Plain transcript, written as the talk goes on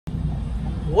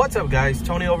What's up, guys?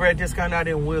 Tony over at Discount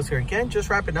Audio and Wheels here again, just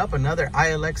wrapping up another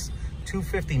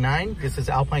ilxf259. This is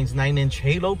Alpine's 9-inch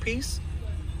halo piece.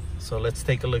 So let's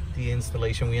take a look at the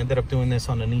installation. We ended up doing this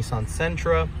on the Nissan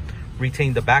Sentra.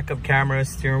 Retained the backup camera,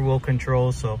 steering wheel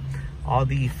controls, so all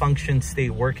the functions stay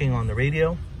working on the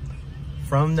radio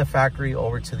from the factory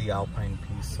over to the Alpine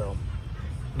piece. So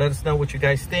let us know what you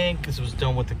guys think. This was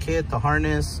done with the kit, the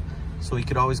harness, so he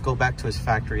could always go back to his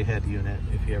factory head unit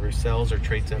if he ever sells or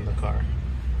trades in the car.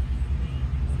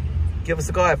 Give us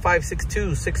a call at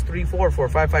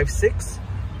 562-634-4556.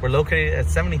 We're located at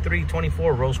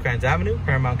 7324 Rosecrans Avenue,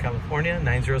 Paramount, California,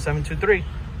 90723.